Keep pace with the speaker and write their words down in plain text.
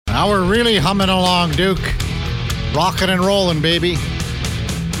Now we're really humming along, Duke. Rocking and rolling, baby.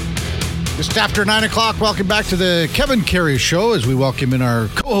 Just after 9 o'clock, welcome back to the Kevin Karius Show as we welcome in our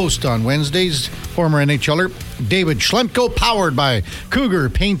co-host on Wednesdays, former NHLer David Schlemko, powered by Cougar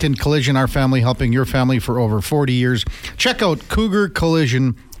Paint and Collision, our family helping your family for over 40 years. Check out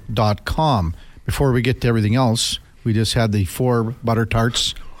cougarcollision.com. Before we get to everything else, we just had the 4 butter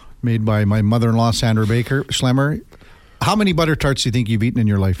tarts made by my mother-in-law, Sandra Baker. Schlemmer, how many butter tarts do you think you've eaten in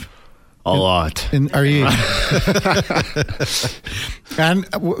your life? A lot. Are you? And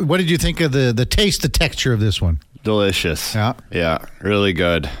what did you think of the taste, the texture of this one? Delicious. Yeah, really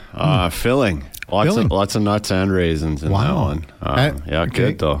good. Filling. Lots of nuts and raisins in that one.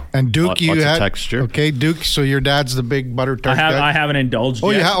 Good though. And Duke, lots you had of texture. Okay, Duke. So your dad's the big butter tart guy? I haven't indulged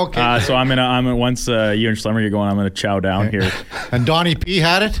yet. Yeah, okay. So I'm gonna once you and Schlemmer get going, I'm gonna chow down here. And Donnie P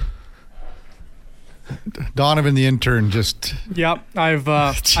had it. Donovan, the intern, just... Yep, I've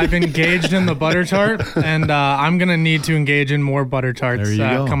engaged in the butter tart, and I'm going to need to engage in more butter tarts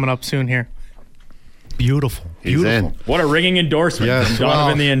coming up soon here. Beautiful. He's in. What a ringing endorsement from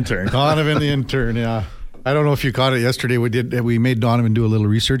Donovan the intern. Donovan the intern, yeah. I don't know if you caught it yesterday. We made Donovan do a little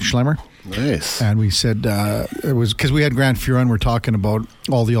research, Schlemmer. Nice. And we said it was because we had Grant Furon. We're talking about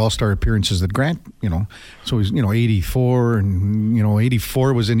all the All-Star appearances that Grant, so he's 84, and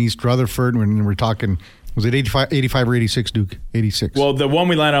 84 was in East Rutherford. When we're talking, was it 85 or 86, Duke? 86. Well, the one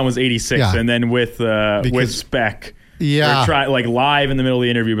we landed on was 86, and then with Spec. Yeah, we're live in the middle of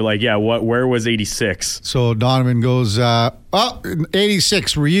the interview, but where was 86? So Donovan goes,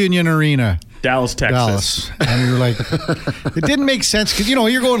 86 Reunion Arena. Dallas, Texas. And we were like, it didn't make sense because,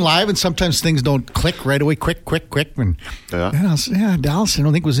 you're going live and sometimes things don't click right away, quick. And Dallas, I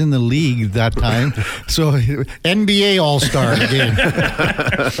don't think was in the league that time. So NBA All-Star game.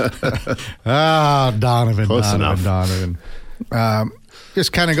 Donovan. Close enough. Donovan.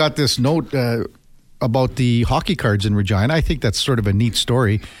 Just kind of got this note about the hockey cards in Regina. I think that's sort of a neat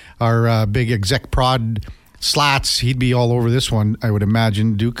story. Our big exec prod Slats, he'd be all over this one, I would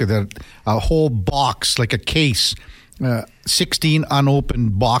imagine, Duke, that a whole box, like a case, 16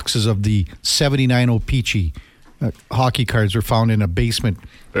 unopened boxes of the 79 O-Pee-Chee hockey cards were found in a basement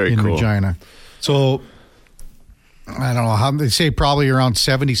in Regina. So, I don't know, how they say probably around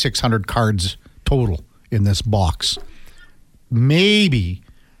 7,600 cards total in this box. Maybe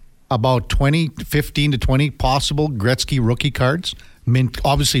about 15 to 20 possible Gretzky rookie cards,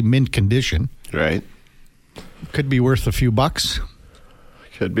 obviously mint condition. Right. Could be worth a few bucks.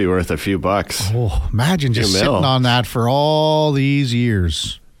 Could be worth a few bucks. Oh, imagine just sitting on that for all these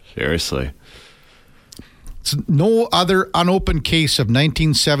years. Seriously. It's no other unopened case of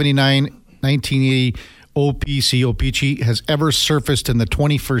 1979, 1980 O-Pee-Chee has ever surfaced in the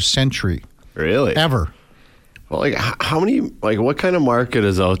 21st century. Really? Ever. Well, how many, what kind of market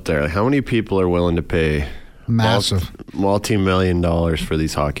is out there? How many people are willing to pay massive multi-million dollars for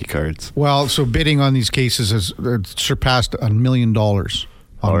these hockey cards? Well, so bidding on these cases has surpassed $1 million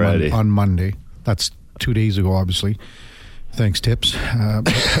already on Monday. That's 2 days ago, obviously. Thanks, tips.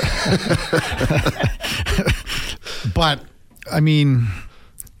 But I mean,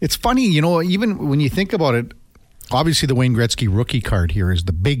 it's funny, even when you think about it. Obviously, the Wayne Gretzky rookie card here is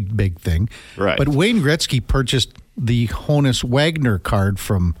the big thing. Right. But Wayne Gretzky purchased the Honus Wagner card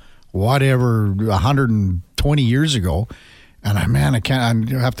from whatever 120 years ago, and I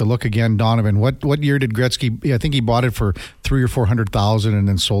have to look again. Donovan, what year did Gretzky? I think he bought it for $300,000 or $400,000 and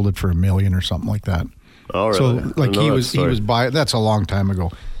then sold it for $1 million or something like that. Oh, really? So he was buying. That's a long time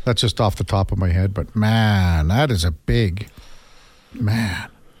ago. That's just off the top of my head, but man, that is a big man.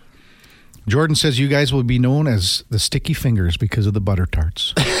 Jordan says you guys will be known as the Sticky Fingers because of the butter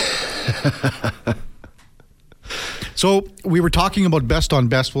tarts. So we were talking about best on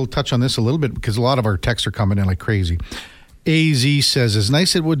best. We'll touch on this a little bit because a lot of our texts are coming in like crazy. AZ says, as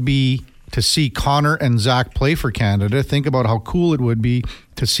nice it would be to see Connor and Zach play for Canada, think about how cool it would be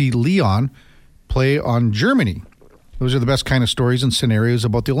to see Leon play on Germany. Those are the best kind of stories and scenarios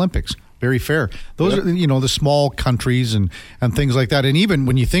about the Olympics. Very fair. Those are, the small countries and things like that. And even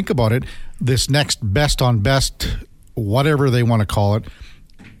when you think about it, this next best on best, whatever they want to call it,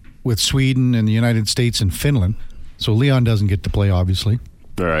 with Sweden and the United States and Finland. So Leon doesn't get to play, obviously.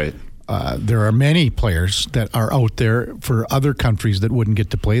 All right. There are many players that are out there for other countries that wouldn't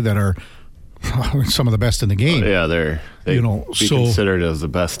get to play that are some of the best in the game. They be considered as the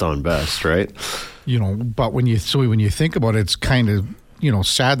best on best, right? But when you think about it, it's kind of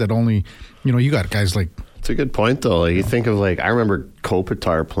sad that only, you got guys like It's a good point, though. Like, you think of, like, I remember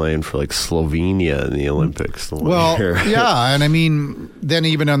Kopitar playing for, like, Slovenia in the Olympics. Yeah, and I mean, then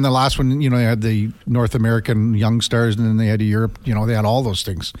even on the last one, you had the North American young stars, and then they had Europe. They had all those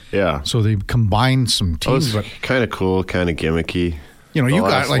things. Yeah. So they combined some teams. But kind of cool, kind of gimmicky. You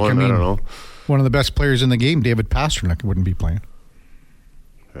got, like, I don't know. One of the best players in the game, David Pastrnak, wouldn't be playing.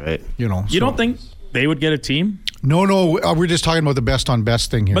 Right. You don't think they would get a team? No, we're just talking about the best on best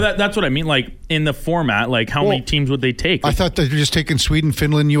thing here. But that's what I mean. Like, in the format, like, how many teams would they take? I thought they were just taking Sweden,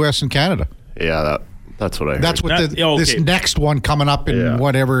 Finland, U.S., and Canada. Yeah, that's what I heard. That's what this next one coming up in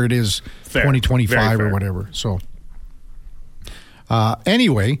whatever it is, 2025 or whatever. So,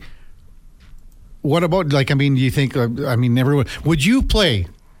 anyway, what about, like, I mean, do you think, everyone, would you play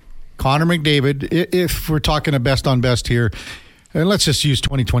Connor McDavid, if we're talking a best on best here, and let's just use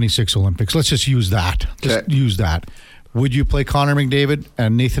 2026 Olympics. Let's just use that. Use that. Would you play Connor McDavid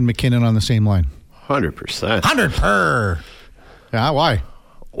and Nathan MacKinnon on the same line? 100%. 100%. Yeah, why?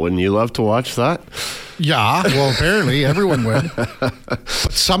 Wouldn't you love to watch that? Yeah, well, apparently everyone would. But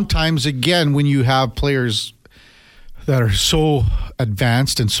sometimes, again, when you have players that are so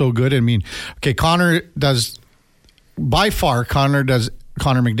advanced and so good, I mean, okay, Connor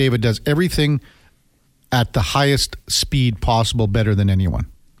McDavid does everything at the highest speed possible better than anyone.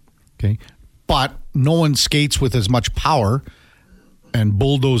 Okay? But no one skates with as much power and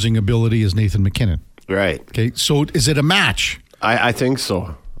bulldozing ability as Nathan MacKinnon. Right. Okay, so is it a match? I think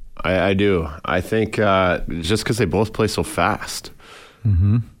so. I do. I think just because they both play so fast.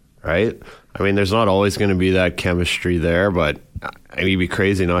 Mm-hmm. Right? I mean, there's not always going to be that chemistry there, but you'd be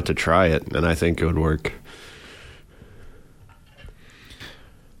crazy not to try it, and I think it would work.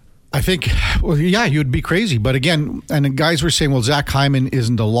 I think, well, yeah, you'd be crazy. But again, and the guys were saying, well, Zach Hyman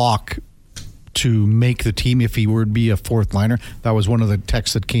isn't a lock to make the team if he were to be a fourth liner. That was one of the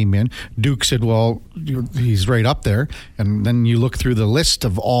texts that came in. Duke said, well, he's right up there. And then you look through the list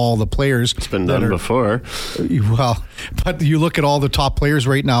of all the players. It's been done before. Well, but you look at all the top players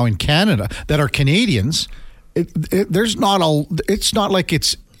right now in Canada that are Canadians. It's not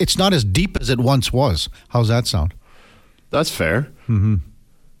as deep as it once was. How's that sound? That's fair. Mm-hmm.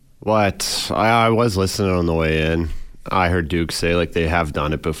 What I was listening on the way in. I heard Duke say, like, they have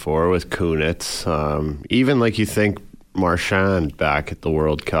done it before with Kunitz. Even, like, you think Marchand back at the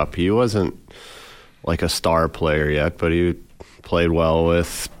World Cup, he wasn't like a star player yet, but he played well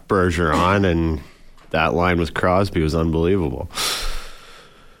with Bergeron, and that line with Crosby was unbelievable.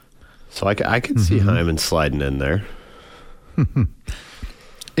 So I could see Hyman sliding in there.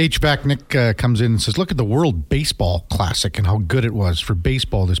 HVAC Nick comes in and says, look at the World Baseball Classic and how good it was for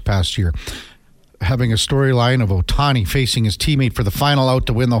baseball this past year. Having a storyline of Ohtani facing his teammate for the final out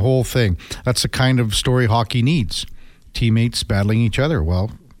to win the whole thing. That's the kind of story hockey needs. Teammates battling each other.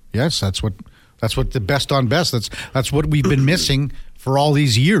 Well, yes, that's what the best on best. That's what we've been missing for all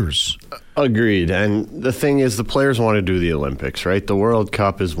these years. Agreed. And the thing is, the players want to do the Olympics, right? The World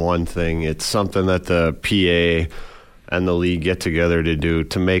Cup is one thing. It's something that the PA and the league get together to do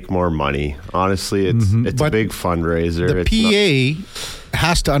to make more money. Honestly, it's a big fundraiser. The PA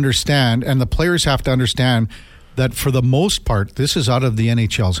has to understand, and the players have to understand, that for the most part, this is out of the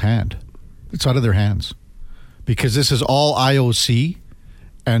NHL's hand. It's out of their hands. Because this is all IOC,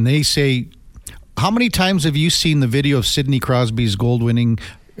 and they say, how many times have you seen the video of Sidney Crosby's gold-winning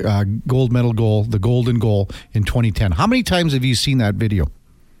gold medal goal, the golden goal in 2010? How many times have you seen that video?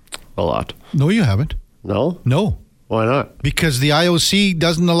 A lot. No, you haven't. No? No. Why not? Because the IOC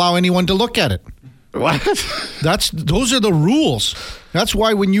doesn't allow anyone to look at it. What? Those are the rules. That's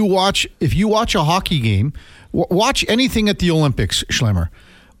why if you watch a hockey game, watch anything at the Olympics, Schlemmer.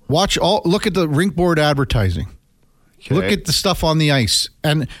 Look at the rink board advertising. Okay. Look at the stuff on the ice.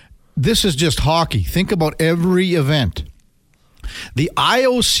 And this is just hockey. Think about every event. The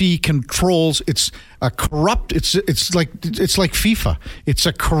IOC controls. It's like FIFA. It's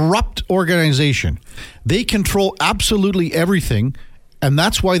a corrupt organization. They control absolutely everything, and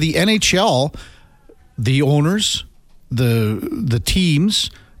that's why the NHL, the owners, the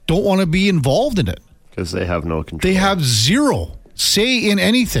teams don't want to be involved in it because they have no control. They have zero say in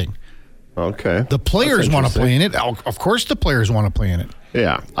anything. Okay. The players want to play in it. Of course, the players want to play in it.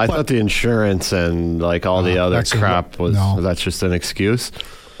 Yeah, I thought the insurance and like all the other crap that's just an excuse.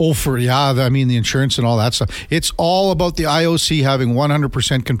 The insurance and all that stuff. It's all about the IOC having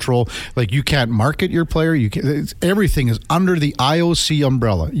 100% control. Like, you can't market your player. Everything is under the IOC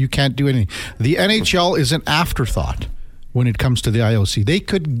umbrella. You can't do anything. The NHL is an afterthought when it comes to the IOC. They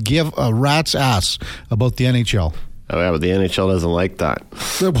could give a rat's ass about the NHL. Oh, yeah, but the NHL doesn't like that.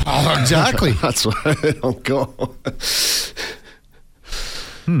 Well, exactly. That's why they don't go.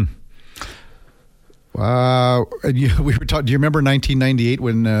 We were talking. Do you remember 1998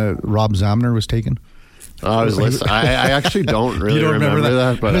 when Rob Zamner was taken? I was listening. I actually don't really remember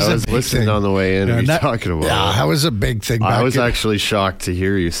that, but I was listening on the way in and you talking about it. Yeah, that was a big thing. I was actually shocked to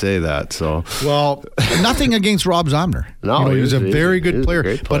hear you say that. So, well, nothing against Rob Zamner. No, he was a very good player.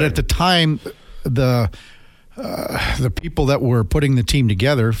 Great player. But at the time, the people that were putting the team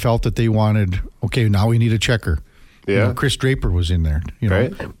together felt that they wanted. Okay, now we need a checker. Yeah, Chris Draper was in there.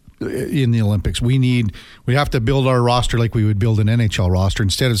 Right. In the Olympics, we have to build our roster like we would build an NHL roster.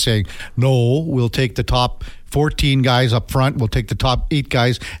 Instead of saying, no, we'll take the top 14 guys up front, we'll take the top 8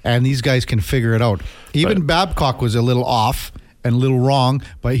 guys, and these guys can figure it out. Even Babcock was a little off and a little wrong,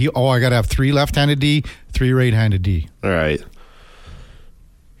 but I got to have 3 left-handed D, 3 right-handed D. All right.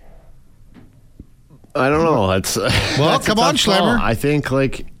 I don't know. Come on, Schlemmer. I think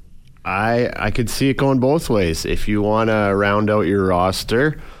I could see it going both ways. If you want to round out your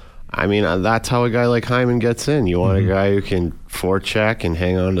roster, I mean, that's how a guy like Hyman gets in. You want a guy who can forecheck and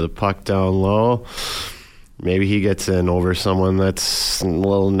hang on to the puck down low. Maybe he gets in over someone that's a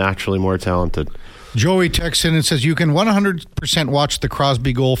little naturally more talented. Joey texts in and says, you can 100% watch the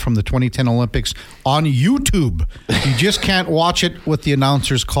Crosby goal from the 2010 Olympics on YouTube. You just can't watch it with the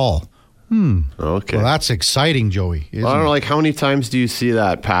announcer's call. Okay. Well, that's exciting, Joey. I don't know, how many times do you see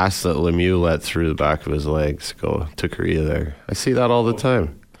that pass that Lemieux let through the back of his legs go to Korea there? I see that all the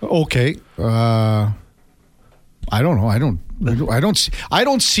time. Okay. I don't know. I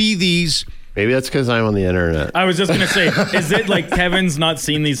don't see these. Maybe that's because I'm on the internet. I was just going to say, is it like Kevin's not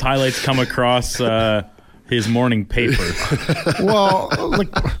seen these highlights come across his morning paper? Well,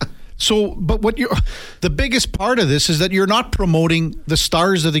 but the biggest part of this is that you're not promoting the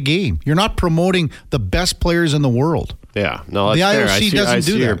stars of the game. You're not promoting the best players in the world. Yeah, no, the that's IOC fair. doesn't do that. I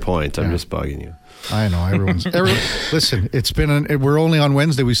see your point. I'm just bugging you. I know listen, it's been we're only on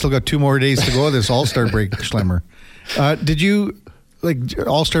Wednesday. We still got 2 more days to go of this All-Star break, Schlemmer. Did you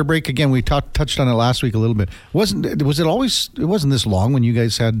All-Star break again? We touched on it last week a little bit. Was it always? It wasn't this long when you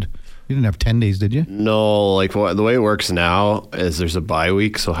guys had. You didn't have 10 days, did you? No, the way it works now is there's a bye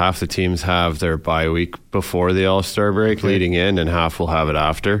week, so half the teams have their bye week before the All-Star break leading in, and half will have it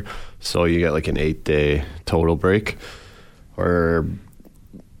after. So you get an 8-day total break. Or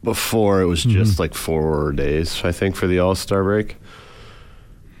before it was just 4 days, I think, for the All-Star break.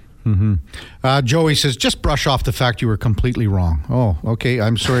 Joey says, just brush off the fact you were completely wrong. Oh, okay.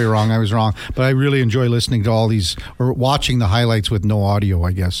 I'm sorry, I was wrong. But I really enjoy listening to all these, or watching the highlights with no audio,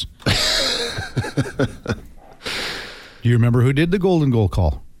 I guess. Do you remember who did the golden goal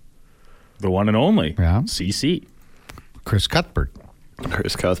call? The one and only. Yeah. CC. Chris Cuthbert.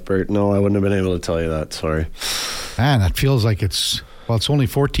 No, I wouldn't have been able to tell you that. Sorry. Man, that feels like it's only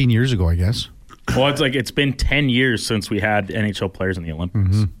 14 years ago, I guess. Well, it's been 10 years since we had NHL players in the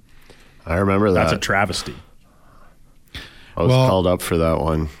Olympics. I remember that. That's a travesty. I was called up for that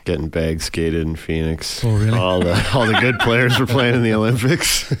one, getting bag skated in Phoenix. Oh, really? All the good players were playing in the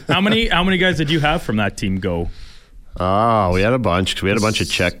Olympics. How many guys did you have from that team go? Oh, we had a bunch. We had a bunch of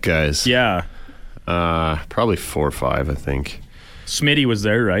Czech guys. Yeah. Probably 4 or 5, I think. Smitty was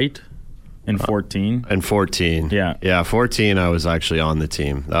there, right? In 14? In 14. Yeah. Yeah, 14 I was actually on the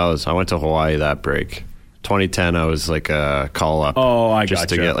team. I went to Hawaii that break. 2010 I was a call-up. Oh, I just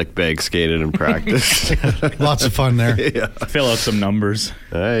gotcha. to get bag skated in practice. Lots of fun there. Yeah. Fill out some numbers.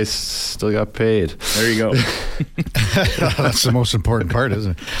 I still got paid. There you go. That's the most important part,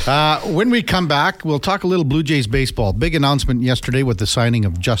 isn't it? When we come back, we'll talk a little Blue Jays baseball. Big announcement yesterday with the signing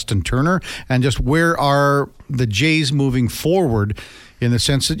of Justin Turner, and just where are the Jays moving forward in the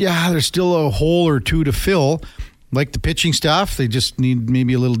sense that, there's still a hole or two to fill. Like the pitching staff, they just need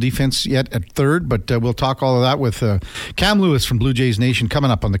maybe a little defense yet at third, but we'll talk all of that with Cam Lewis from Blue Jays Nation coming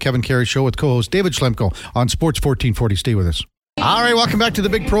up on the Kevin Karius Show with co-host David Schlemko on Sports 1440. Stay with us. All right, welcome back to the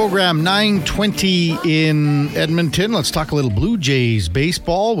big program, 9:20 in Edmonton. Let's talk a little Blue Jays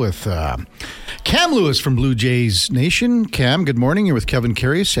baseball with Cam Lewis from Blue Jays Nation. Cam, good morning. You're with Kevin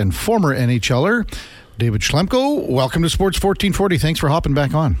Karius and former NHLer David Schlemko. Welcome to Sports 1440. Thanks for hopping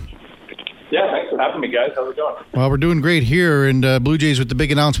back on. Yeah, thanks for having me, guys. How's it going? Well, we're doing great here, and Blue Jays with the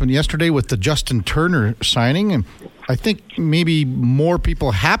big announcement yesterday with the Justin Turner signing, and I think maybe more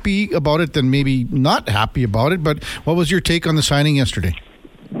people happy about it than maybe not happy about it, but what was your take on the signing yesterday?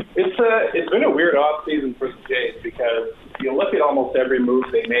 It's been a weird offseason for the Jays because you look at almost every move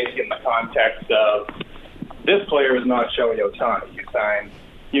they make in the context of this player is not Shohei Ohtani. You sign,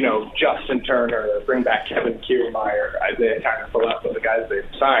 Justin Turner, bring back Kevin Kiermaier, Isaiah Kiner-Falefa, the guys they've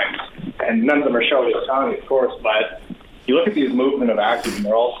signed. And none of them are Shohei Ohtani, of course, but you look at these movement of actions, and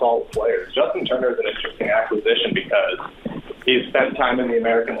they're all solid players. Justin Turner is an interesting acquisition because He's spent time in the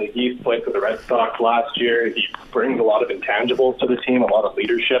American League East, played for the Red Sox last year. He brings a lot of intangibles to the team, a lot of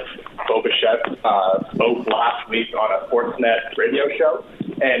leadership. Bo Bichette spoke last week on a Sportsnet radio show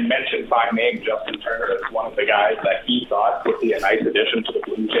and mentioned by name Justin Turner as one of the guys that he thought would be a nice addition to the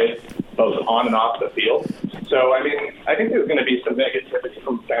Blue Jays, both on and off the field. So, I mean, I think there's going to be some negativity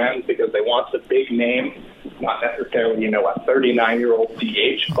from fans because they want the big name, not necessarily, a 39-year-old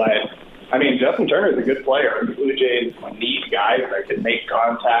DH, but I mean, Justin Turner is a good player. The Blue Jays need guys that can make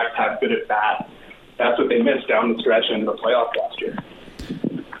contact, have good at bat. That's what they missed down the stretch into the playoffs last year.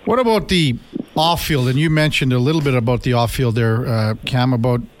 What about the off-field? And you mentioned a little bit about the off-field there, Cam,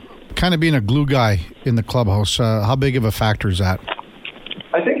 about kind of being a glue guy in the clubhouse. How big of a factor is that?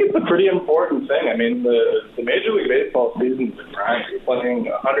 I think it's a pretty important thing. I mean, the Major League Baseball season is a grind. You're playing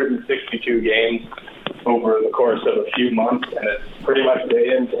 162 games over the course of a few months, and it's pretty much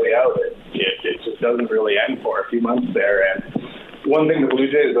day in, day out. It just doesn't really end for a few months there. And one thing the Blue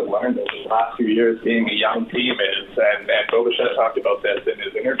Jays have learned over the last few years being a young team is, and Bo Bichette talked about this in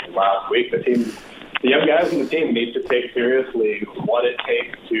his interview last week, the young guys in the team need to take seriously what it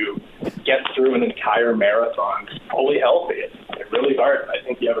takes to get through an entire marathon fully healthy. It's really hard. I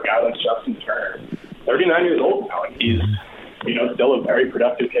think you have a guy like Justin Turner, 39 years old now, and he's still a very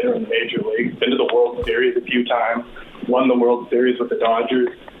productive hitter in the major leagues. Been to the World Series a few times, won the World Series with the Dodgers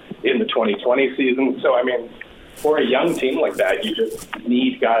in the 2020 season. So, I mean, for a young team like that, you just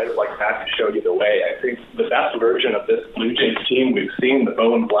need guys like that to show you the way. I think the best version of this Blue Jays team we've seen, the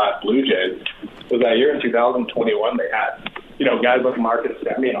Bow and Black Blue Jays, was that year in 2021. They had, guys like Marcus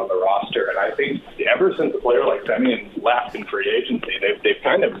Semien on the roster. And I think ever since a player like Semien left in free agency, they've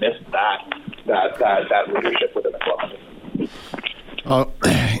kind of missed that leadership within the club.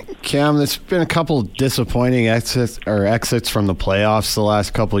 Cam, there's been a couple disappointing exits from the playoffs the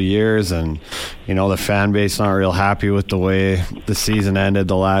last couple of years, and the fan base not real happy with the way the season ended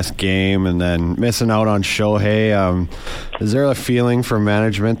the last game, and then missing out on Shohei. Is there a feeling from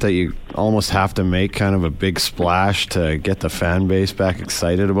management that you almost have to make kind of a big splash to get the fan base back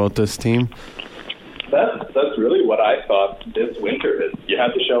excited about this team? That's really what I thought this winter. Is you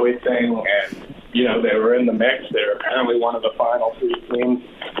had the Shohei thing, and they were in the mix. They were apparently one of the final three teams.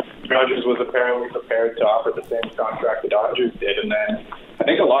 Dodgers was apparently prepared to offer the same contract the Dodgers did, and then I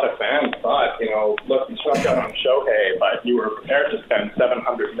think a lot of fans thought, look, you struck out on Shohei, but you were prepared to spend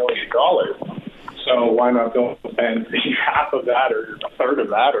 $700 million. So why not go spend half of that or a third of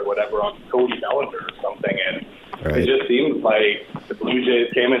that or whatever on Cody Bellinger or something? And It just seems like the Blue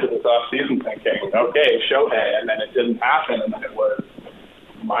Jays came into this offseason thinking, okay, Shohei, and then it didn't happen, and then it was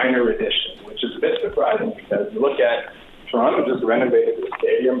minor additions, which is a bit surprising because you look at Toronto just renovated the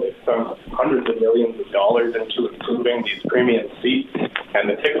stadium. They've sunk hundreds of millions of dollars into improving these premium seats, and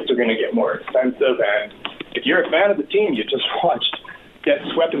the tickets are going to get more expensive. And if you're a fan of the team, you just watched get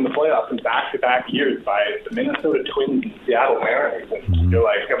swept in the playoffs in back-to-back years by the Minnesota Twins and Seattle Mariners. And you're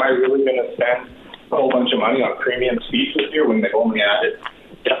like, am I really going to spend a whole bunch of money on premium seats this year when they've only added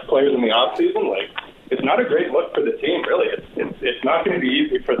guest players in the offseason? Like, it's not a great look for the team, really. It's not going to be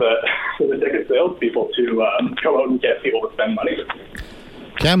easy for the ticket salespeople to go out and get people to spend money this year.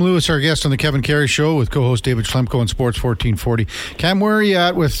 Cam Lewis, our guest on the Kevin Karius Show with co-host David Schlemko on Sports 1440. Cam, where are you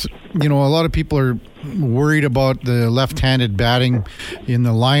at with, a lot of people are worried about the left-handed batting in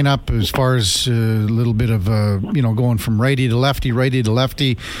the lineup as far as a little bit of, going from righty to lefty.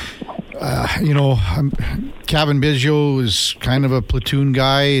 Kevin Biggio is kind of a platoon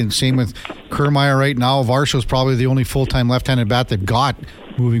guy, and same with Kiermaier right now. Varsho's probably the only full-time left-handed bat they've got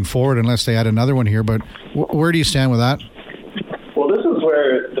moving forward, unless they add another one here. But where do you stand with that? Well, this is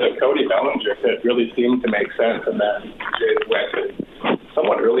where the Cody Bellinger fit really seemed to make sense, and then Jays went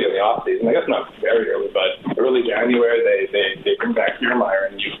somewhat early in the offseason. I guess not very early, but early January they bring back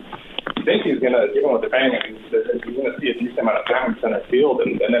Kiermaier, and you think he's going to, given what they're paying him, he's going to see a decent amount of time in center field.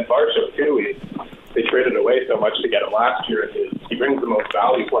 And then Varsho, too, they traded away so much to get him last year. He brings the most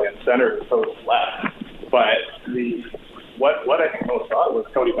value play in center as opposed to left. But what I think most thought was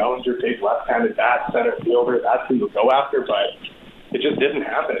Cody Bellinger, big left-handed bat, center fielder. That's who you'll go after, but it just didn't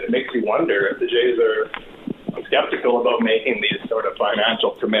happen. It makes me wonder if the Jays are skeptical about making these sort of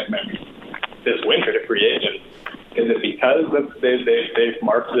financial commitments this winter to free agents. Is it because they've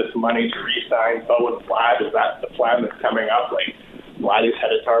marked this money to re-sign Bo and Vlad? Is that the plan that's coming up? Like, Vlad is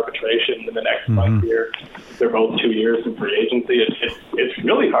headed to arbitration in the next month here. They're both 2 years in free agency. It's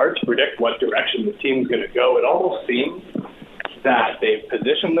really hard to predict what direction the team's going to go. It almost seems that they've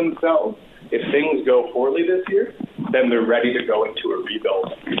positioned themselves. If things go poorly this year, then they're ready to go into a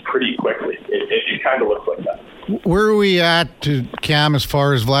rebuild pretty quickly. It kind of looks like that. Where are we at, Cam, as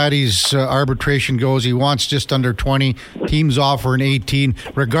far as Vladdy's arbitration goes? He wants just under 20. Teams offer an 18.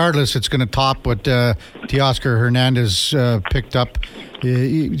 Regardless, it's going to top what Teoscar Hernandez picked up.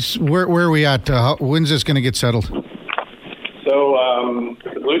 Where are we at? When's this going to get settled? So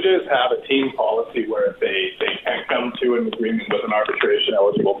the Blue Jays have a team policy where they can't come to an agreement with an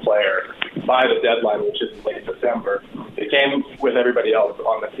arbitration-eligible player by the deadline, which is late December. They came with everybody else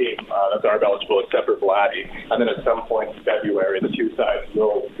on the team that's arb-eligible except for Vladdy. And then at some point in February, the two sides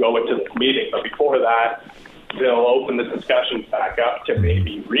will go into this meeting. But before that, they'll open the discussions back up to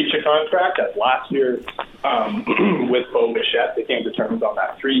maybe reach a contract. As last year with Bo Bichette, they came to terms on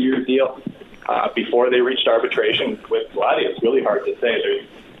that 3-year deal. Before they reached arbitration with Vladdy, it's really hard to say. There's,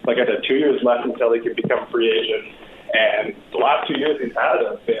 like I said, 2 years left until he can become a free agent. And the last 2 years he's had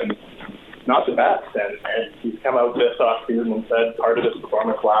have been not the best. And he's come out this offseason and said part of his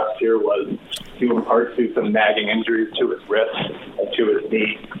performance last year was due in part to some nagging injuries to his wrist and to his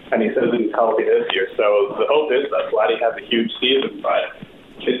knee. And he says that he's healthy this year. So the hope is that Vladdy has a huge season. But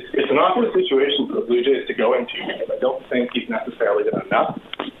it's an awkward situation for the Blue Jays to go into because I don't think he's necessarily done enough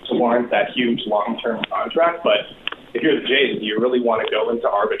to warrant that huge long-term contract. But if you're the Jays, you really want to go into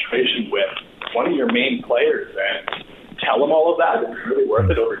arbitration with one of your main players and tell them all of that. It's really worth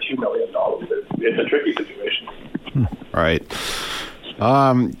it over $2 million. It's a tricky situation. All right.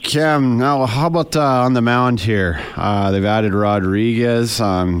 Cam, now how about on the mound here? They've added Rodriguez.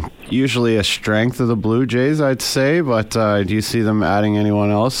 Usually a strength of the Blue Jays, I'd say, but do you see them adding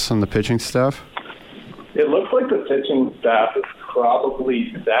anyone else on the pitching staff? It looks like the pitching staff is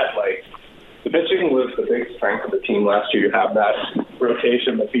probably set. Like, the pitching was the big strength of the team last year. You have that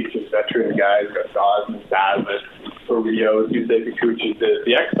rotation that features veteran guys, Gosman, Bazit, Rios, Yusei Kikuchi.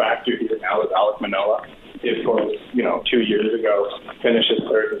 The X factor here now is Alek Manoah. He, of course, 2 years ago, finishes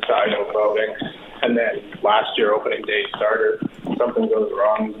third in Cy Young voting. And then last year, opening day starter, something goes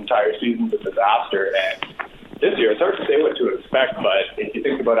wrong, his entire season's a disaster. And this year, it's hard to say what to expect, but if you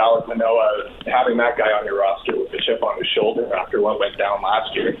think about Alek Manoah, having that guy on your roster with the chip on his shoulder after what went down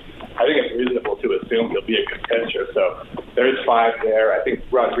last year, I think it's reasonable to assume he'll be a good pitcher. So there's 5 there. I think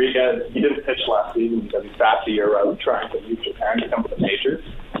Rodriguez, he didn't pitch last season because he sat the year out trying to leave Japan to come to the majors.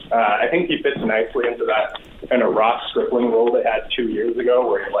 I think he fits nicely into that kind of Ross Stripling role they had 2 years ago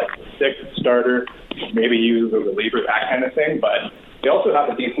where he's like the 6th starter, maybe use a reliever, that kind of thing. But they also have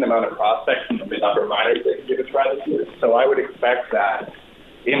a decent amount of prospects in the mid-upper minors they can give a try this year. So I would expect that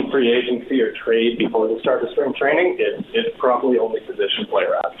in free agency or trade before the start of spring training, it's probably only position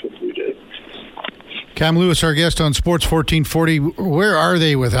player after the Blue Jays. Cam Lewis, our guest on Sports 1440. Where are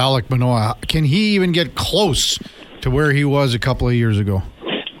they with Alek Manoah? Can he even get close to where he was a couple of years ago?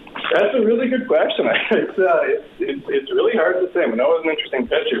 That's a really good question. It's really hard to say. Manoah's an interesting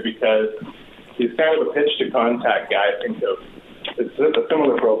pitcher because he's kind of a pitch-to-contact guy. I think it's a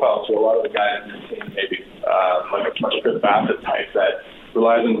similar profile to a lot of the guys in the team, maybe like a Chris Bassett type that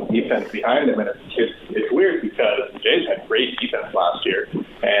relies on the defense behind him. And it's weird because the Jays had great defense last year,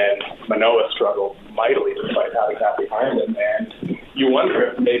 and Manoah struggled mightily despite having that behind him. And you wonder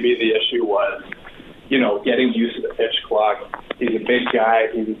if maybe the issue was, getting used to the pitch clock. He's a big guy.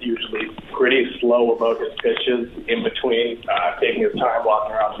 He was usually pretty slow about his pitches in between, taking his time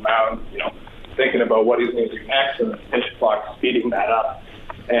walking around the mound, thinking about what he's going to do next, and the pitch clock speeding that up.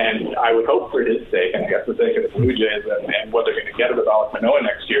 And I would hope for his sake, and I guess the sake of the Blue Jays and what they're going to get with Alek Manoah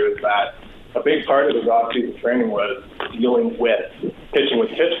next year, is that a big part of his off-season training was dealing with pitching with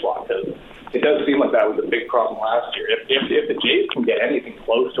pitch clock. Because it does seem like that was a big problem last year. If the Jays can get anything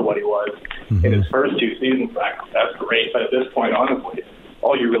close to what he was in his first 2 seasons back, that's great. But at this point, honestly,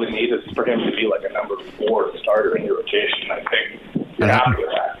 all you really need is for him to be like a number 4 starter in your rotation. I think you're happy with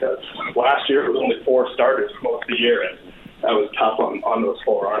that because last year it was only 4 starters for most of the year, and that was tough on those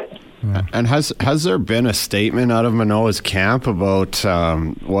 4 arms. And has there been a statement out of Manoah's camp about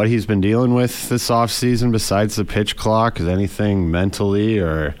what he's been dealing with this offseason besides the pitch clock? Is anything mentally,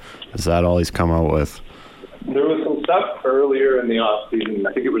 or is that all he's come out with? There was some stuff earlier in the offseason.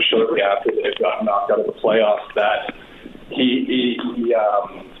 I think it was shortly after they had gotten knocked out of the playoffs that he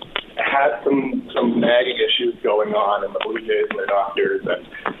had some nagging issues going on in the Blue Jays and their doctors, and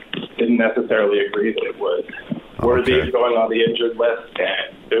didn't necessarily agree that it was worthy of going on the injured list.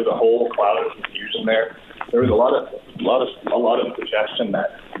 And there's a whole cloud of confusion there. There was a lot of suggestion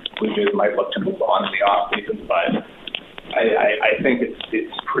that Blue Jays might look to move on in the offseason, but I think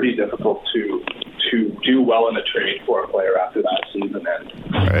it's pretty difficult to do well in a trade for a player after that season, and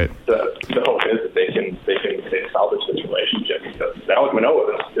the hope is that they can salvage this relationship, because Alek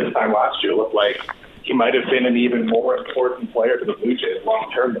Manoah this time last year looked like he might have been an even more important player to the Blue Jays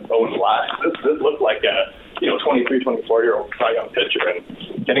long term than Bowen Vlad. This looked like 23, 24-year-old Cy Young pitcher,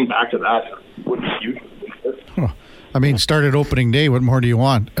 and getting back to that would be huge. I mean, started opening day. What more do you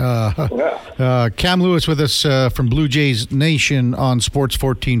want? Cam Lewis with us from Blue Jays Nation on Sports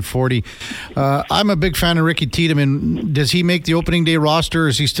 1440. I'm a big fan of Ricky Tiedemann. Does he make the opening day roster, or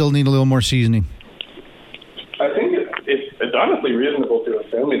does he still need a little more seasoning? I think it's honestly reasonable to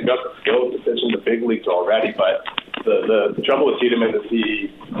assume he's got the skills to pitch in the big leagues already, but the trouble with Tiedemann is he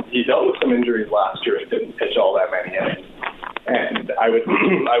dealt with some injuries last year and didn't pitch all that many innings. And I would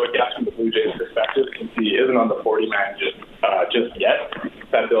guess from the Blue Jays' perspective, since he isn't on the 40-man just yet,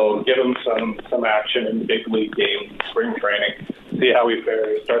 that they'll give him some action in big league games, spring training, see how he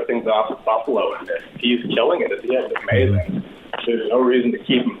fares, start things off with Buffalo. And if he's killing it at the end, it's amazing. There's no reason to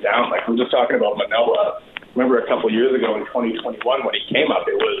keep him down. Like, we're just talking about Manoah. Remember a couple years ago in 2021 when he came up,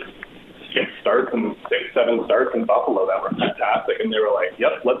 it was 6, 7 starts in Buffalo that were fantastic. And they were like,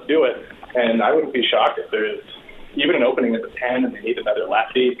 yep, let's do it. And I wouldn't be shocked if there's even an opening at the 10 and they need another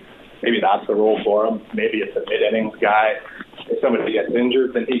lefty. Maybe that's the role for him. Maybe it's a mid-innings guy. If somebody gets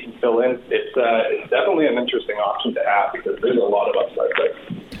injured, then he can fill in. It's definitely an interesting option to have because there's a lot of upside there.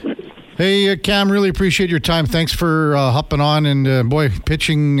 Hey, Cam, really appreciate your time. Thanks for hopping on. And,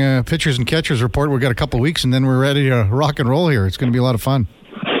 pitchers and catchers report. We've got a couple of weeks, and then we're ready to rock and roll here. It's going to be a lot of fun.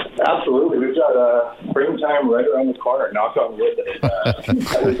 Absolutely. We've got springtime right around the corner. Knock on wood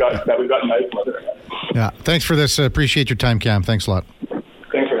that we've got nice weather ahead. Yeah. Thanks for this. Appreciate your time, Cam. Thanks a lot.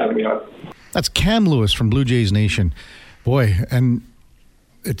 Thanks for having me on. That's Cam Lewis from Blue Jays Nation. Boy, and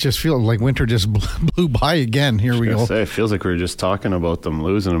it just feels like winter just blew by again. Here we go. It feels like we were just talking about them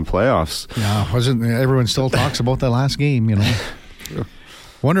losing in playoffs. Yeah, everyone still talks about that last game,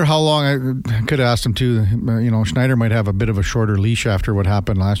 Wonder how long. I could have asked him too. Schneider might have a bit of a shorter leash after what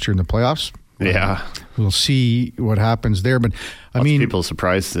happened last year in the playoffs. Yeah. We'll see what happens there. But people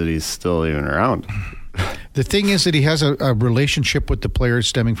surprised that he's still even around. The thing is that he has a relationship with the players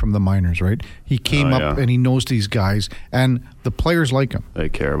stemming from the minors, right? He came up and he knows these guys, and the players like him. They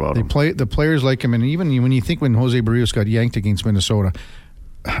care about him. The players like him, and even when you think when Jose Barrios got yanked against Minnesota,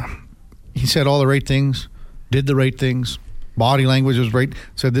 he said all the right things, did the right things, body language was right,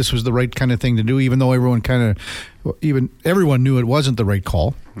 said this was the right kind of thing to do, even though everyone knew it wasn't the right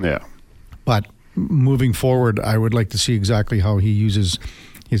call. Yeah. But moving forward, I would like to see exactly how he uses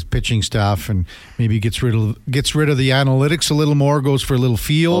his pitching staff and maybe gets rid of the analytics a little more, goes for a little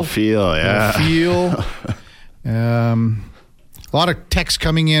feel. A lot of texts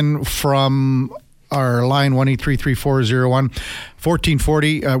coming in from our line 1-833-401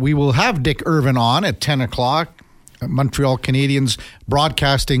 1440. We will have Dick Irvin on at 10 o'clock. Montreal Canadiens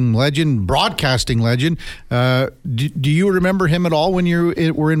broadcasting legend. Do you remember him at all when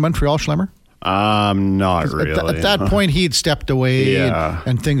you were in Montreal, Schlemmer? Not really. At that point, he had stepped away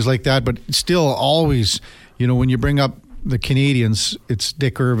and things like that. But still, always, when you bring up the Canadiens, it's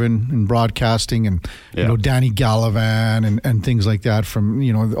Dick Irvin and broadcasting and, Danny Gallivan and things like that from,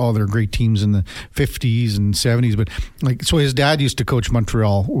 all their great teams in the 50s and 70s. But so his dad used to coach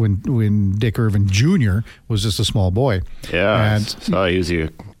Montreal when Dick Irvin Jr. was just a small boy. Yeah. And so he was the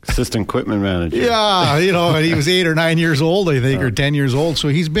assistant equipment manager. Yeah. And he was 8 or 9 years old, I think, or 10 years old. So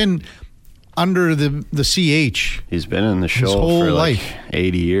he's been under the CH. He's been in the show for life.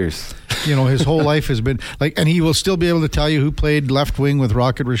 80 years. His whole life has been and he will still be able to tell you who played left wing with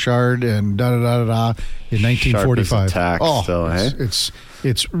Rocket Richard and in 1945.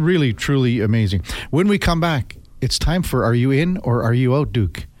 It's really truly amazing. When we come back, it's time for Are You In or Are You Out,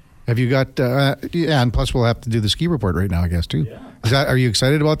 Duke? Have you got and plus we'll have to do the ski report right now, I guess, too. Yeah. Are you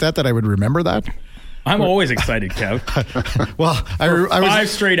excited about that I would remember that? I'm always excited, Kev. Well, I was 5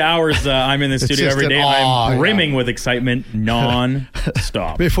 straight hours. I'm in the studio every day. I'm brimming with excitement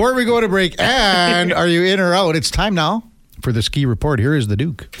non-stop. Before we go to break, and Are You In or Out? It's time now for the ski report. Here is the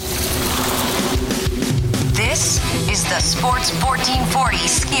Duke. This is the Sports 1440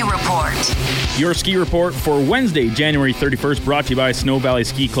 Ski Report. Your ski report for Wednesday, January 31st, brought to you by Snow Valley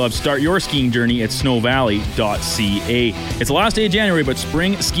Ski Club. Start your skiing journey at snowvalley.ca. It's the last day of January, but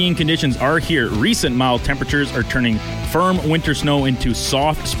spring skiing conditions are here. Recent mild temperatures are turning firm winter snow into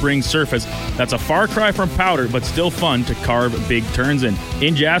soft spring surface. That's a far cry from powder, but still fun to carve big turns in.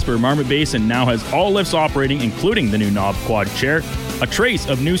 In Jasper, Marmot Basin now has all lifts operating, including the new knob quad chair. A trace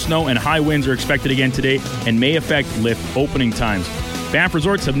of new snow and high winds are expected again today and may affect lift opening times. Banff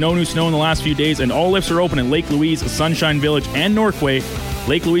Resorts have no new snow in the last few days, and all lifts are open at Lake Louise, Sunshine Village, and Norquay.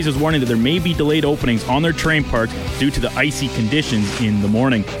 Lake Louise is warning that there may be delayed openings on their terrain parks due to the icy conditions in the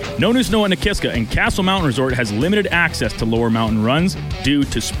morning. No new snow at Nakiska, and Castle Mountain Resort has limited access to lower mountain runs due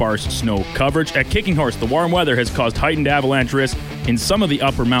to sparse snow coverage. At Kicking Horse, the warm weather has caused heightened avalanche risk in some of the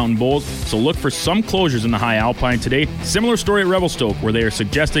upper mountain bowls, so look for some closures in the high alpine today. Similar story at Revelstoke, where they are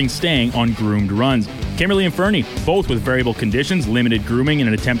suggesting staying on groomed runs. Kimberley and Fernie, both with variable conditions, limited grooming in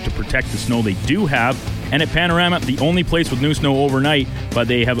an attempt to protect the snow they do have. And at Panorama, the only place with new snow overnight, but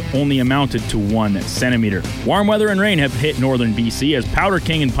they have only amounted to 1 centimeter. Warm weather and rain have hit northern BC as Powder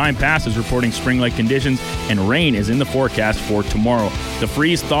King and Pine Pass is reporting spring-like conditions, and rain is in the forecast for tomorrow. The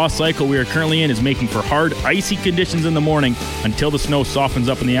freeze-thaw cycle we are currently in is making for hard, icy conditions in the morning until the snow softens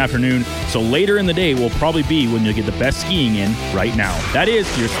up in the afternoon, so later in the day will probably be when you'll get the best skiing in right now. That is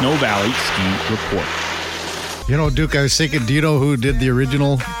your Snow Valley Ski Report. You know, Duke, I was thinking, do you know who did the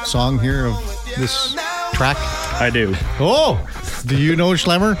original song here of this track? I do. Oh, do you know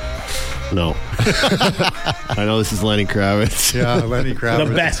Schlemmer? No. I know this is Lenny Kravitz. Yeah, Lenny Kravitz.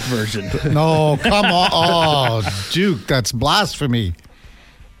 The best version. No, come on. Oh, Duke, that's blasphemy.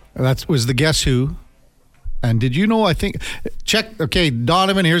 That was the Guess Who. And did you know, okay,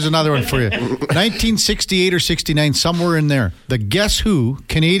 Donovan, here's another one for you. 1968 or 69, somewhere in there. The Guess Who,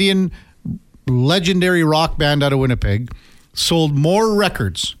 Canadian legendary rock band out of Winnipeg, sold more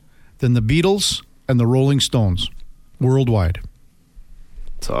records than the Beatles and the Rolling Stones worldwide.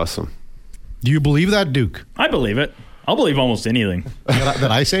 It's awesome. Do you believe that, Duke? I believe it. I'll believe almost anything. That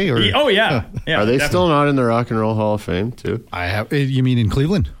I say? Or? Oh, yeah. Yeah. Are they definitely. still not in the Rock and Roll Hall of Fame, too? I have. You mean in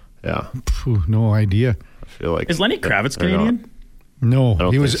Cleveland? Yeah. Phew, no idea. I feel like... Is Lenny Kravitz Canadian? No. I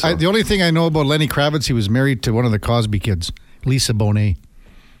don't He was. think so. The only thing I know about Lenny Kravitz, he was married to one of the Cosby kids, Lisa Bonet.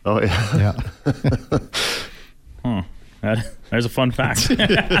 Oh, yeah. Yeah. There's a fun fact.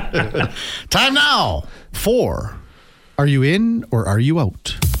 Time now for Are You In or Are You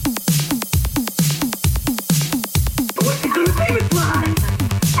Out? What's it gonna be, Miss Line?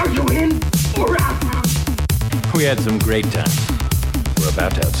 Are you in or out? We had some great times. We're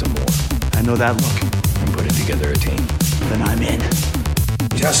about to have some more. I know that look. I'm putting together a team. Then I'm in.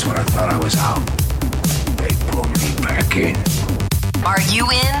 Just when I thought I was out, they pulled me back in. Are you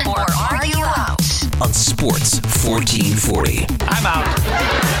in or are you out? On Sports 1440. I'm out.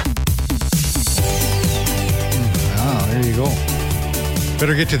 Ah, there you go.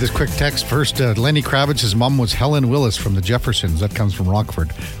 Better get to this quick text first. Lenny Kravitz's mom was Helen Willis from the Jeffersons. That comes from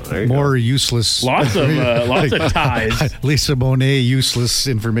Rockford. There you More useless. Lots of ties. Lisa Bonet, useless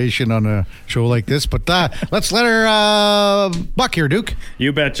information on a show like this. But let's let her buck here, Duke.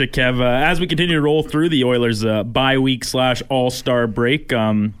 You betcha, Kev. As we continue to roll through the Oilers' bye-week / All-Star break,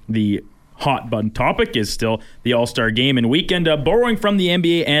 the hot button topic is still the All-Star game and weekend. Borrowing from the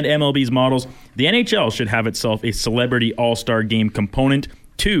NBA and MLB's models, the NHL should have itself a celebrity All-Star game component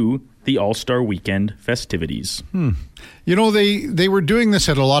to the All-Star weekend festivities. You know, they were doing this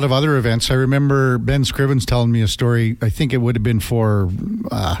at a lot of other events. I remember Ben Scrivens telling me a story. I think it would have been for,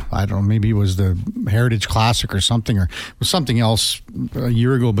 I don't know, maybe it was the Heritage Classic or something, or it was something else a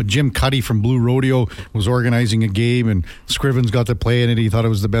year ago. But Jim Cuddy from Blue Rodeo was organizing a game, and Scrivens got to play in it. He thought it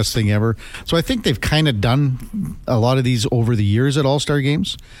was the best thing ever. So I think they've kind of done a lot of these over the years at All-Star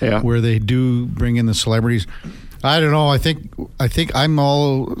games, where they do bring in the celebrities. I don't know. I think I'm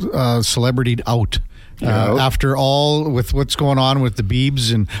all celebrity'd out. After all, with what's going on with the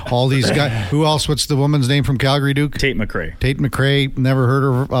Beebs and all these guys. Who else? What's the woman's name from Calgary, Duke? Tate McRae. Tate McRae. Never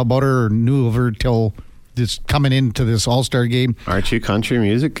heard about her or knew of her till just coming into this All-Star game. Aren't you a country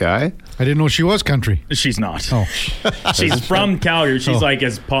music guy? I didn't know she was country. She's not. Oh. She's from Calgary. She's like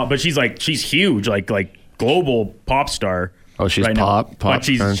as pop, but she's huge, like global pop star. Oh, she's right pop. But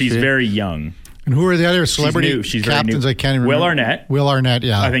she's country? very young. And who are the other celebrity She's very captains? new. I can't even remember. Will Arnett. Will Arnett,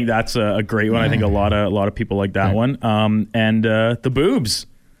 yeah. I think that's a great one. I think a lot of people like that one. And the Boobs.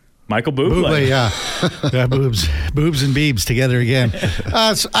 Michael Bublé. Bublé, yeah. Boobs and Beebs together again.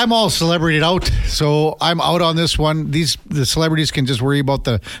 I'm all celebrity'd out, so I'm out on this one. The celebrities can just worry about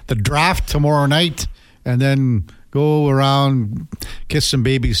the draft tomorrow night and then go around, kiss some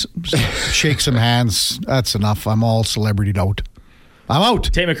babies, shake some hands. That's enough. I'm all celebrity'd out. I'm out.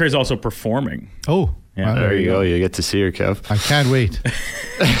 Tate McRae is also performing. Oh, yeah. There you go. You get to see her, Kev. I can't wait.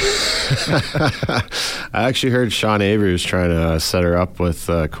 I actually heard Sean Avery was trying to set her up with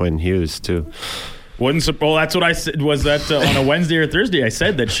Quinn Hughes, too. Well, that's what I said. Was that on a Wednesday or Thursday? I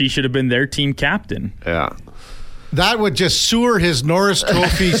said that she should have been their team captain. Yeah. That would just sewer his Norris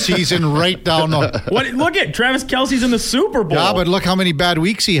Trophy season right down. Look at Travis Kelce's in the Super Bowl. Yeah, but look how many bad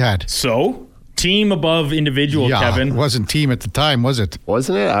weeks he had. So team above individual, Kevin. It wasn't team at the time, was it?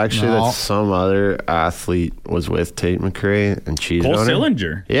 Wasn't it actually that some other athlete was with Tate McRae and cheated Cole on him?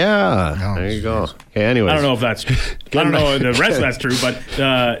 Sillinger. Yeah, there you go. Okay, anyways. I don't know if that's true. I don't know the rest of that's true, but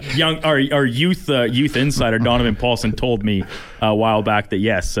our youth insider Donovan Paulson told me a while back that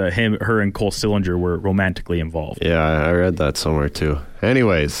yes, her and Cole Sillinger were romantically involved. Yeah, I read that somewhere too.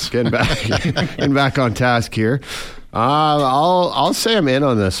 Anyways, getting back on task here. I'll say I'm in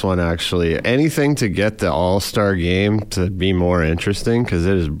on this one, actually. Anything to get the All-Star game to be more interesting, because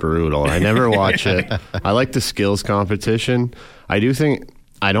it is brutal. I never watch it. I like the skills competition. I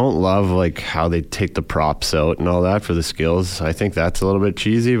don't love like how they take the props out and all that for the skills. I think that's a little bit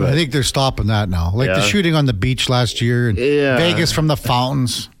cheesy. But I think they're stopping that now. Like the shooting on the beach last year and Vegas from the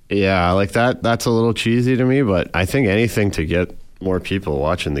fountains. Yeah, like that's a little cheesy to me, but I think anything to get more people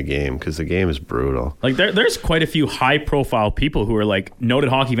watching the game, because the game is brutal. Like there's quite a few high profile people who are like noted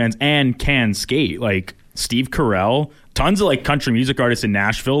hockey fans and can skate, like Steve Carell, tons of like country music artists in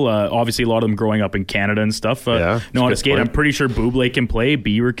Nashville, obviously a lot of them growing up in Canada and stuff, know how to skate. I'm pretty sure Bublé can play,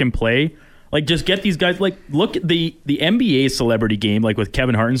 Bieber can play. Like just get these guys, like look at the NBA celebrity game, like with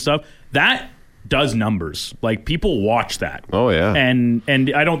Kevin Hart and stuff, that does numbers. Like people watch that. Oh yeah. And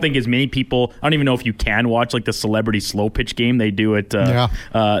I don't think as many people, I don't even know if you can watch like the celebrity slow pitch game they do at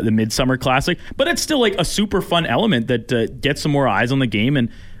the Midsummer Classic, but it's still like a super fun element that gets some more eyes on the game. And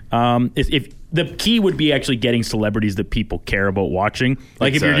if the key would be actually getting celebrities that people care about watching.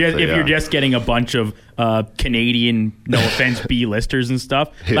 Like if you're just getting a bunch of Canadian, no offense, B-listers and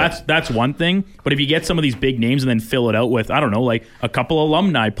stuff, that's one thing. But if you get some of these big names and then fill it out with, I don't know, like a couple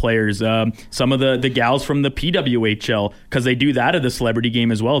alumni players, some of the gals from the PWHL, because they do that at the celebrity game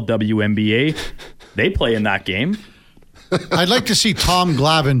as well, WNBA, they play in that game. I'd like to see Tom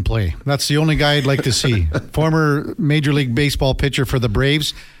Glavine play. That's the only guy I'd like to see. Former Major League Baseball pitcher for the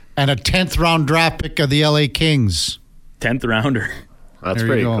Braves and a 10th round draft pick of the LA Kings. 10th rounder. That's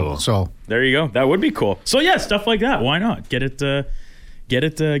pretty cool. So there you go. That would be cool. So yeah, stuff like that. Why not? Get it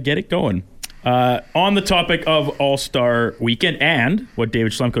going. On the topic of All-Star Weekend and what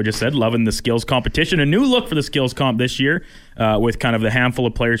David Schlemko just said, loving the skills competition. A new look for the skills comp this year with kind of the handful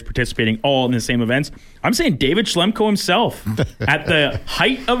of players participating all in the same events. I'm saying David Schlemko himself, at the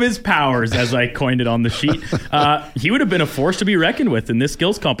height of his powers, as I coined it on the sheet, he would have been a force to be reckoned with in this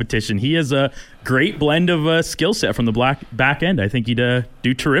skills competition. He has a great blend of skill set from the back end. I think he'd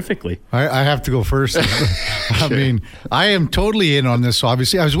do terrifically. I have to go first. I mean, I am totally in on this,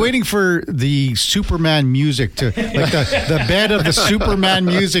 obviously. I was waiting for the Superman music to, like the bed of the Superman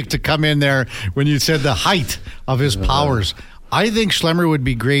music to come in there when you said the height of his powers. I think Schlemmer would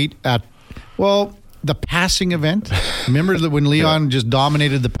be great at, the passing event. Remember that when Leon just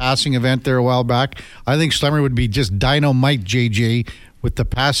dominated the passing event there a while back? I think Schlemmer would be just dynamite, JJ, with the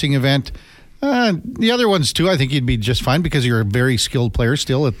passing event. The other ones too, I think you'd be just fine because you're a very skilled player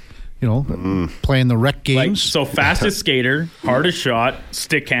still at, playing the rec games. So fastest skater, hardest shot,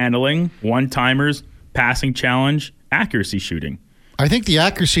 stick handling, one-timers, passing challenge, accuracy shooting. I think the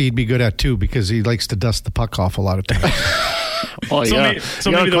accuracy he'd be good at too because he likes to dust the puck off a lot of times. So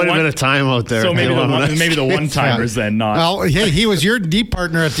maybe quite a bit of time out there. So maybe the one-timers then not. Well, he was your deep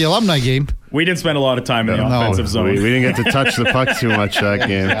partner at the alumni game. We didn't spend a lot of time in the offensive zone. We didn't get to touch the puck too much that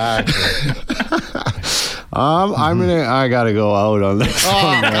game. I gotta go out on this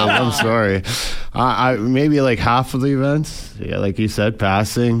one, man. I'm sorry. I maybe like half of the events. Yeah, like you said,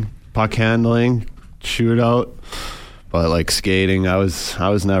 passing, puck handling, shootout. But like skating, I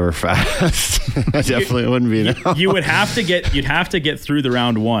was never fast. I definitely wouldn't be now. You'd have to get through the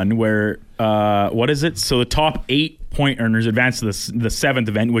round one where what is it? So the top 8 point earners advance to the seventh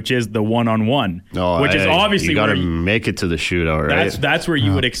event, which is the one-on-one. Which is obviously you got to make it to the shootout, right? That's where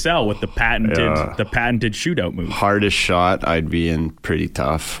you would excel with the patented shootout move. Hardest shot, I'd be in pretty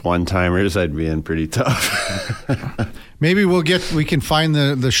tough. One-timers, I'd be in pretty tough. Maybe we can find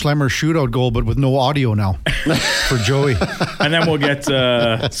the Schlemmer shootout goal, but with no audio now for Joey. And then we'll get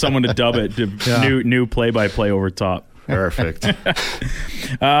someone to dub it, new play-by-play over top. Perfect.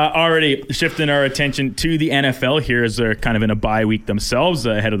 Already shifting our attention to the NFL here as they're kind of in a bye week themselves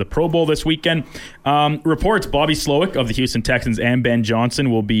ahead of the Pro Bowl this weekend. Reports Bobby Slowick of the Houston Texans and Ben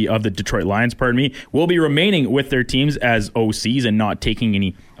Johnson of the Detroit Lions, will be remaining with their teams as OCs and not taking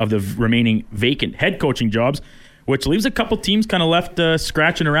any of the remaining vacant head coaching jobs, which leaves a couple teams kind of left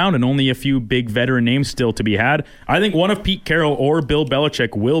scratching around and only a few big veteran names still to be had. I think one of Pete Carroll or Bill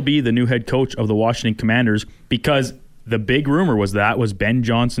Belichick will be the new head coach of the Washington Commanders because the big rumor was Ben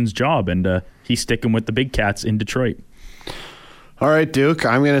Johnson's job, and he's sticking with the Big Cats in Detroit. All right, Duke,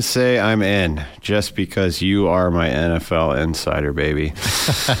 I'm going to say I'm in just because you are my NFL insider, baby.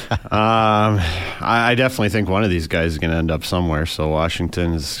 I definitely think one of these guys is going to end up somewhere, so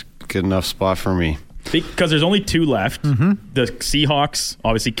Washington is a good enough spot for me. Because there's only two left. Mm-hmm. The Seahawks,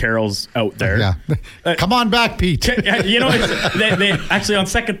 obviously Carroll's out there. Yeah. Come on back, Pete. You know, they actually, on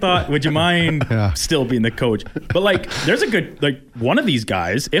second thought, would you mind still being the coach? But, like, there's a good, like, one of these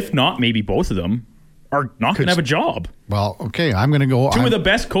guys, if not maybe both of them, are not going to have a job. Well, okay, I'm going to go. Two of the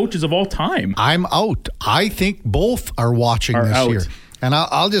best coaches of all time. I'm out. I think both are watching this year. And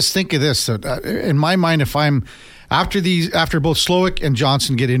I'll just think of this. In my mind, if I'm, after both Slowick and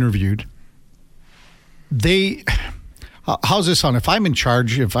Johnson get interviewed, how's this sound? If I'm in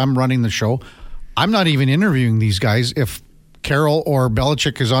charge, if I'm running the show, I'm not even interviewing these guys. If Carroll or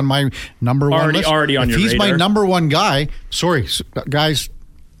Belichick is on my number one list, already on your radar. If he's my number one guy, sorry, guys,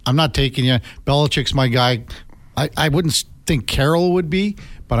 I'm not taking you. Belichick's my guy. I wouldn't think Carroll would be,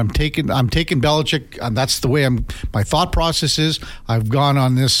 but I'm taking Belichick. And that's the way my thought process is. I've gone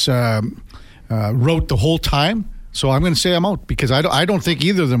on this route the whole time, so I'm going to say I'm out because I don't think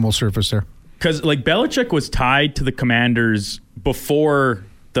either of them will surface there. Because, like, Belichick was tied to the Commanders before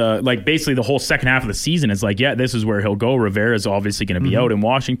basically the whole second half of the season. It's like, yeah, this is where he'll go. Rivera's obviously going to be out in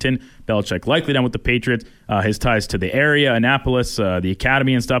Washington. Belichick likely done with the Patriots. His ties to the area, Annapolis, the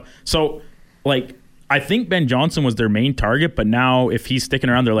academy and stuff. So, like, I think Ben Johnson was their main target, but now if he's sticking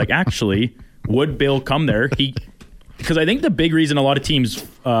around, they're like, actually, would Bill come there? Because I think the big reason a lot of teams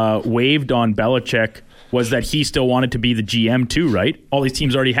waived on Belichick was that he still wanted to be the GM too, right? All these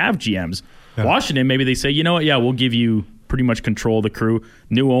teams already have GMs. Yeah. Washington, maybe they say, you know what, yeah, we'll give you pretty much control of the crew.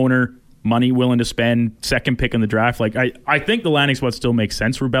 New owner, money willing to spend, second pick in the draft. Like I think the landing spot still makes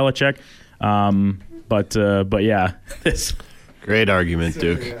sense for Belichick. But yeah. Great argument,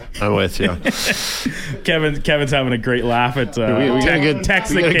 Duke. I'm with you. Kevin's having a great laugh at we got a good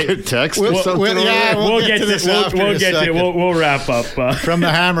text or something. We'll get to this. We'll wrap up from the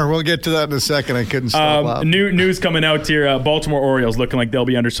hammer. We'll get to that in a second. I couldn't stop laughing. New news coming out here. Baltimore Orioles looking like they'll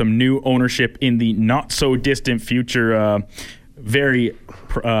be under some new ownership in the not so distant future. Very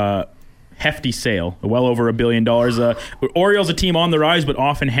hefty sale, well over $1 billion. Orioles, a team on the rise, but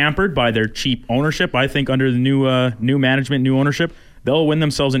often hampered by their cheap ownership. I think under the new management, new ownership, they'll win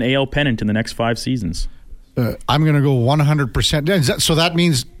themselves an AL pennant in the next 5 seasons. I'm going to go 100%. So that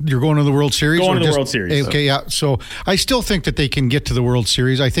means you're going to the World Series? Going to the World Series. Okay, yeah. So I still think that they can get to the World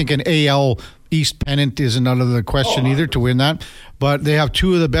Series. I think an AL East pennant isn't out of the question either to win that. But they have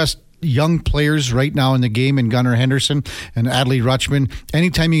two of the best young players right now in the game in Gunnar Henderson and Adley Rutschman.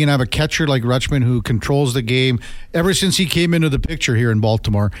 Anytime you can have a catcher like Rutschman who controls the game, ever since he came into the picture here in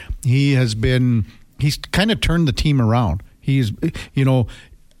Baltimore, he's kind of turned the team around. He's, you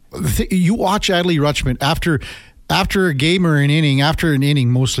watch Adley Rutschman after a game or an inning,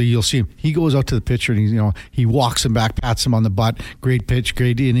 mostly you'll see him. He goes out to the pitcher and he walks him back, pats him on the butt. Great pitch,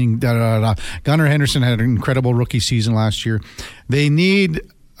 great inning. Gunnar Henderson had an incredible rookie season last year. They need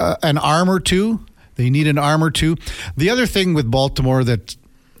an arm or two. The other thing with Baltimore that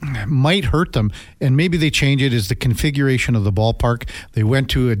might hurt them, and maybe they change it, is the configuration of the ballpark. They went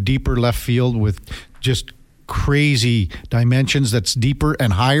to a deeper left field with just crazy dimensions that's deeper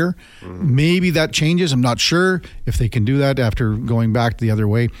and higher. Maybe that changes. I'm not sure if they can do that after going back the other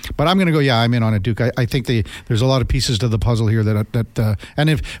way. But I'm going to go, I'm in on it, Duke. I think there's a lot of pieces to the puzzle here and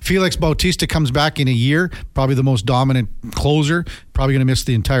if Felix Bautista comes back in a year, probably the most dominant closer, probably going to miss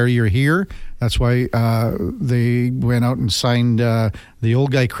the entire year here. That's why they went out and signed the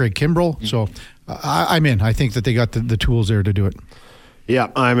old guy, Craig Kimbrell. So I'm in. I think that they got the tools there to do it. Yeah,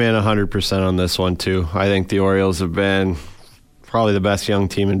 I'm in 100% on this one, too. I think the Orioles have been probably the best young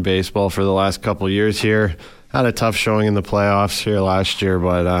team in baseball for the last couple of years here. Had a tough showing in the playoffs here last year,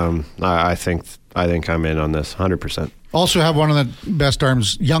 but I think I'm in on this 100%. Also have one of the best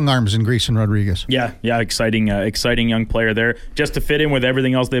young arms in Grayson Rodriguez. Yeah, exciting young player there. Just to fit in with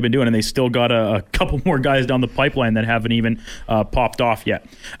everything else they've been doing, and they still got a couple more guys down the pipeline that haven't even popped off yet.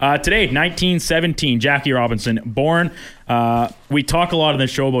 Today, 1917, Jackie Robinson, born. We talk a lot on the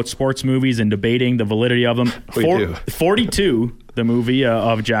show about sports movies and debating the validity of them. We do. 42, the movie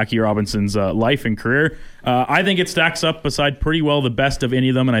of Jackie Robinson's life and career. I think it stacks up beside pretty well the best of any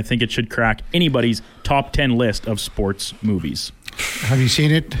of them, and I think it should crack anybody's top 10 list of sports movies. Have you seen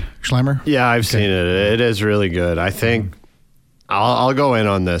it, Schlemmer? Yeah, I've seen it. It is really good. I think I'll go in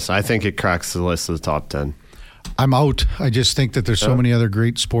on this. I think it cracks the list of the top 10. I'm out. I just think that there's so many other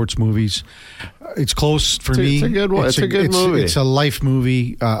great sports movies. It's close for me. It's a good one. It's a good movie. It's a life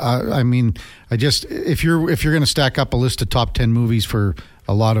movie. If you're going to stack up a list of top 10 movies for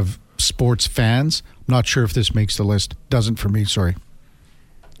a lot of sports fans. I'm not sure if this makes the list. Doesn't for me, sorry.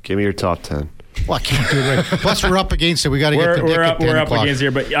 Give me your top 10. Well, I can't do it right. Plus, we're up against it. We got to get to Dick at 10 We're up o'clock. against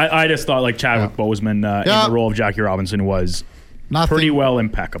here, but I just thought like Chadwick Boseman in the role of Jackie Robinson was pretty well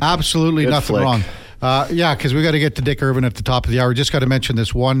impeccable. Absolutely Good nothing flick. wrong. Because we got to get to Dick Irvin at the top of the hour. Just got to mention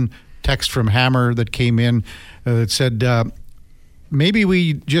this one text from Hammer that came in that said, maybe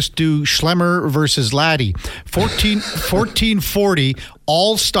we just do Schlemmer versus Laddie. 1440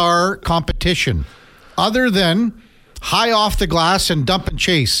 all-star competition. Other than high off the glass and dump and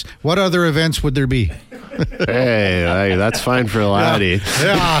chase, what other events would there be? Hey, that's fine for Laddie.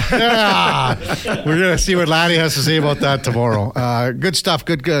 Yeah. We're going to see what Laddie has to say about that tomorrow. Good stuff.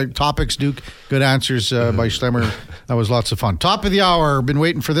 Good topics, Duke. Good answers by Schlemmer. That was lots of fun. Top of the hour. Been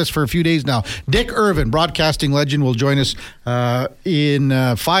waiting for this for a few days now. Dick Irvin, broadcasting legend, will join us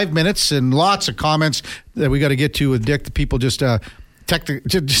in 5 minutes, and lots of comments that we got to get to with Dick. The people just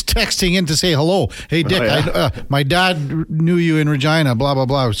texting in to say hello. Hey, Dick, my dad knew you in Regina, blah, blah,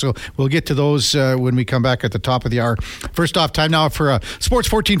 blah. So we'll get to those when we come back at the top of the hour. First off, time now for a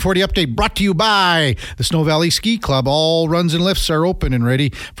Sports 1440 update brought to you by the Snow Valley Ski Club. All runs and lifts are open and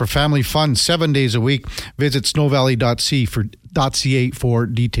ready for family fun 7 days a week. Visit snowvalley.ca for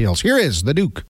details. Here is the Duke.